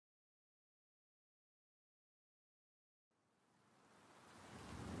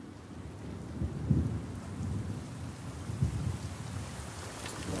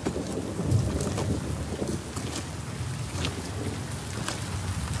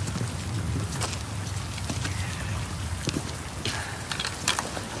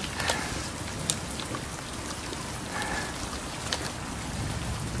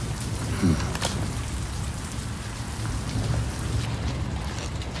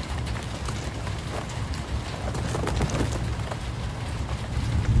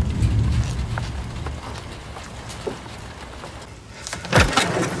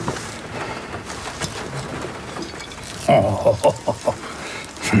I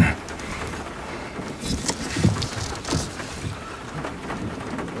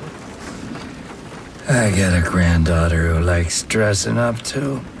got a granddaughter who likes dressing up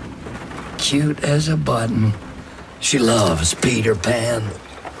too. Cute as a button. She loves Peter Pan.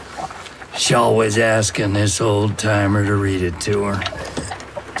 She's always asking this old-timer to read it to her.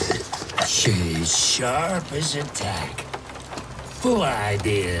 She's sharp as a tack. Full of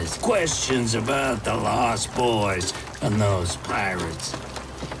ideas, questions about the Lost Boys and those pirates.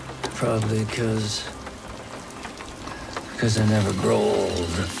 Probably because I never grow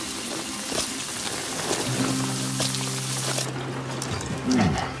old.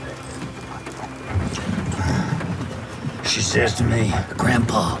 She says to me,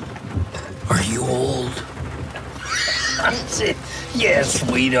 "Grandpa, are you old?" I said, "Yeah,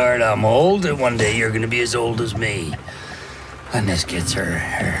 sweetheart, I'm old, and one day you're gonna be as old as me." And this gets her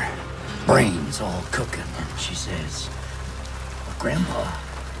brains all cooking, and she says, "Grandpa,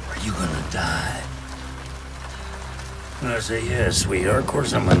 are you gonna die?" And I say, "Yeah, sweetheart, of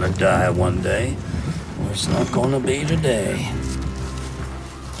course I'm gonna die one day. Well, it's not gonna be today."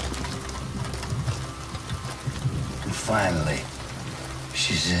 And finally,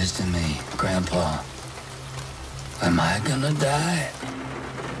 she says to me, "Grandpa, am I gonna die?"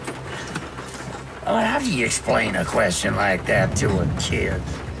 Oh, how do you explain a question like that to a kid?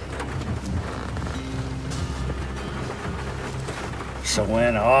 So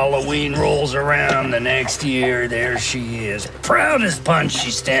when Halloween rolls around the next year, there she is. Proud as punch, she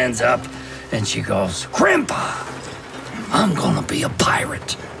stands up and she goes, "Grandpa, I'm gonna be a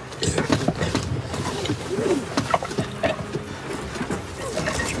pirate."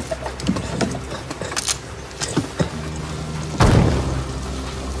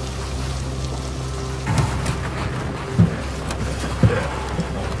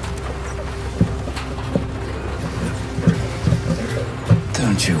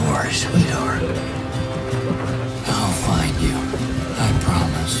 Don't you worry, sweetheart. I'll find you. I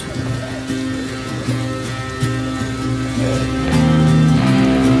promise.